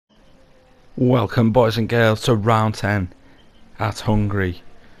Welcome boys and girls to round 10 at Hungary.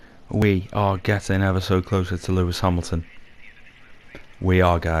 We are getting ever so closer to Lewis Hamilton. We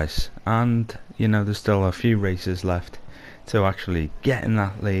are, guys, and you know there's still a few races left to actually get in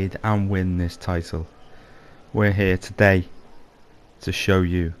that lead and win this title. We're here today to show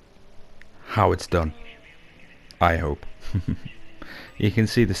you how it's done, I hope. You can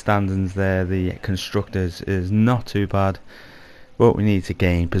see the standings there. The constructors is not too bad, but we need to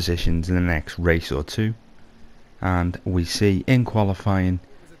gain positions in the next race or two, and we see in qualifying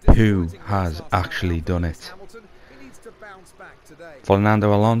who has actually done it.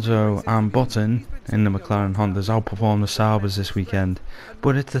 Fernando Alonso and Button in the McLaren Hondas outperformed the Saubers this weekend,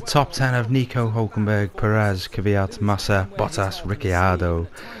 but it's the top 10 of Nico Hülkenberg, Perez, Kvyat, Massa, Bottas, Ricciardo,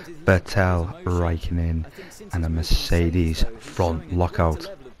 Vettel, Raikkonen and a Mercedes front lockout.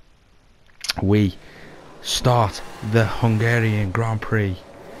 We start the Hungarian Grand Prix.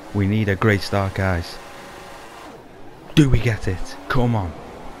 We need a great start, guys. Do we get it? Come on.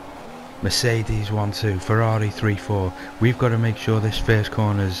 Mercedes 1-2, Ferrari 3-4. We've got to make sure this first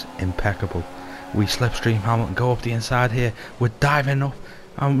corner is impeccable. We slipstream Hamilton, go up the inside here. We're diving up,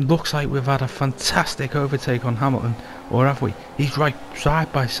 and looks like we've had a fantastic overtake on Hamilton, or have we? He's right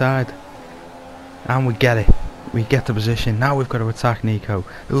side by side, and we get it. We get the position. Now we've got to attack Nico,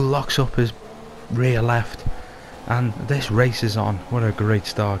 who locks up his rear left, and this race is on. What a great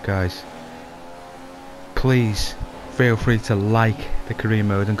start, guys. Please feel free to like the career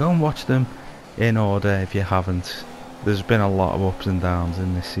mode and go and watch them in order if you haven't. There's been a lot of ups and downs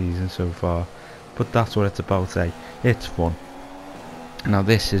in this season so far, but that's what it's about, eh? It's fun. Now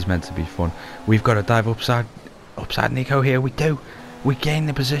this is meant to be fun. We've got to dive upside Nico here. We do. We gain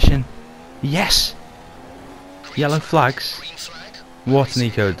the position. Yes. Yellow flags. What's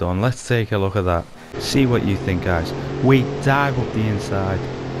Nico done? Let's take a look at that. See what you think, guys. We dive up the inside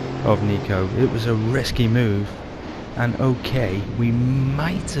of Nico. It was a risky move, and okay, we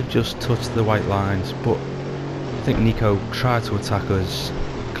might have just touched the white lines, but I think Nico tried to attack us,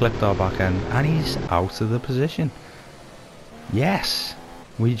 clipped our back end, and he's out of the position. Yes,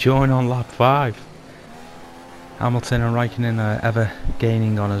 we join on lap 5. Hamilton and Raikkonen are ever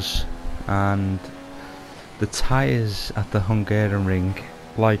gaining on us, and the tyres at the Hungarian ring,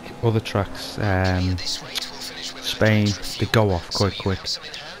 like other tracks, Spain, they go off quite quick,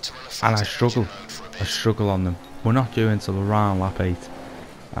 and I struggle on them. We're not due until around lap 8,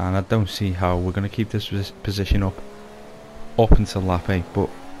 and I don't see how we're going to keep this position up until lap 8,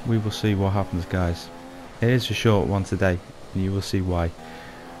 but we will see what happens, guys. It is a short one today, and you will see why.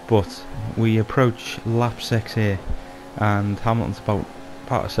 But we approach lap 6 here, and Hamilton's about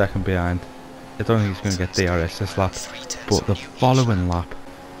a second behind. I don't think he's going to get DRS this lap, but the following lap,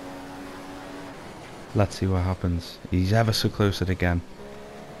 let's see what happens. He's ever so close to it again.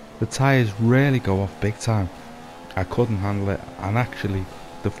 The tyres really go off big time. I couldn't handle it, and actually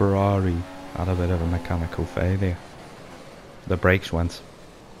the Ferrari had a bit of a mechanical failure. The brakes went.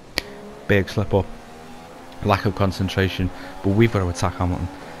 Big slip up, lack of concentration, but we've got to attack Hamilton.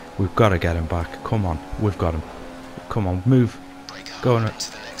 We've got to get him back. Come on, we've got him. Come on, move. Go on.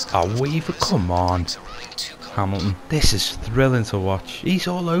 Come on, Hamilton. This is thrilling to watch. He's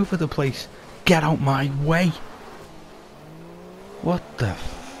all over the place. Get out my way. What the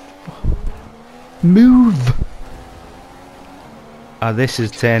move? This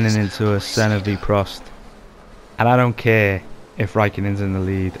is turning into a Senna v Prost, and I don't care if Raikkonen's in the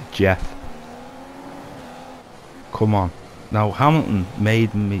lead. Jeff, come on. Now Hamilton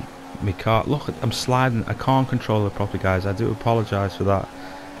made me car. Look, I'm sliding. I can't control it properly, guys. I do apologise for that,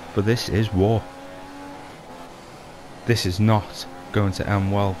 but this is war. This is not going to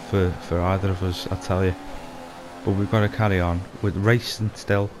end well for either of us, I tell you. But we've got to carry on with racing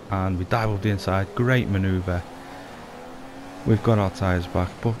still, and we dive up the inside. Great manoeuvre. We've got our tyres back,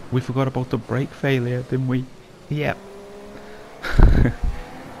 but we forgot about the brake failure, didn't we? Yep.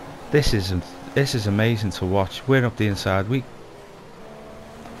 This is amazing to watch. We're up the inside. We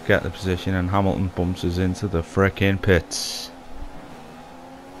get the position, and Hamilton bumps us into the frickin' pits.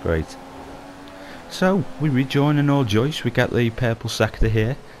 Great. So we rejoin in all joys. We get the purple sector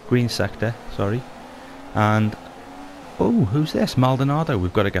here, green sector, sorry, and oh, who's this? Maldonado.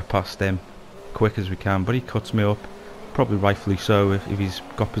 We've got to get past him quick as we can, but he cuts me up, probably rightfully so if he's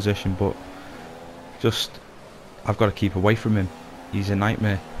got position, but just I've got to keep away from him. He's a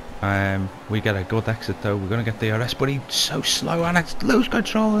nightmare. We get a good exit though. We're going to get DRS, but he's so slow and it's lose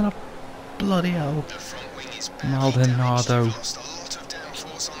control and bloody hell. Maldonado.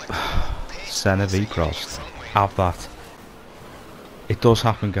 Senna v Prost. Have that. It does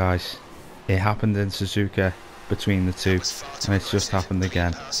happen, guys. It happened in Suzuka between the two, and it's just happened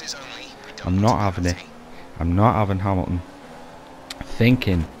again. I'm not having it. I'm not having Hamilton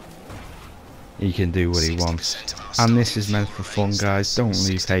thinking he can do what he wants. And this is meant for fun, guys. Don't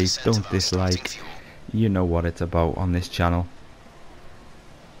leave hate, don't dislike. You know what it's about on this channel.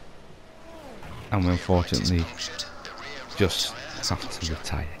 And we unfortunately just have to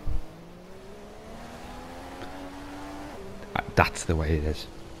retire. That's the way it is.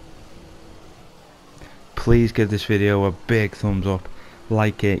 Please give this video a big thumbs up.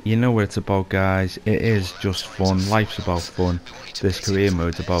 Like it. You know what it's about, guys. It is just fun. Life's about fun. This career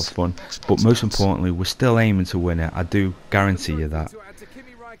mode's about fun. But most importantly, we're still aiming to win it. I do guarantee you that.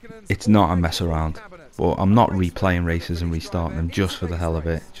 It's not a mess around. But I'm not replaying races and restarting them just for the hell of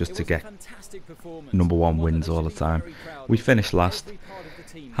it. Just to get #1 wins all the time. We finished last.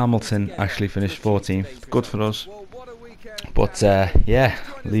 Hamilton actually finished 14th. Good for us. But yeah,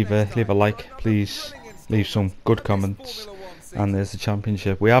 leave a like, please. Leave some good comments. And there's the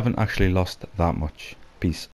championship. We haven't actually lost that much. Peace.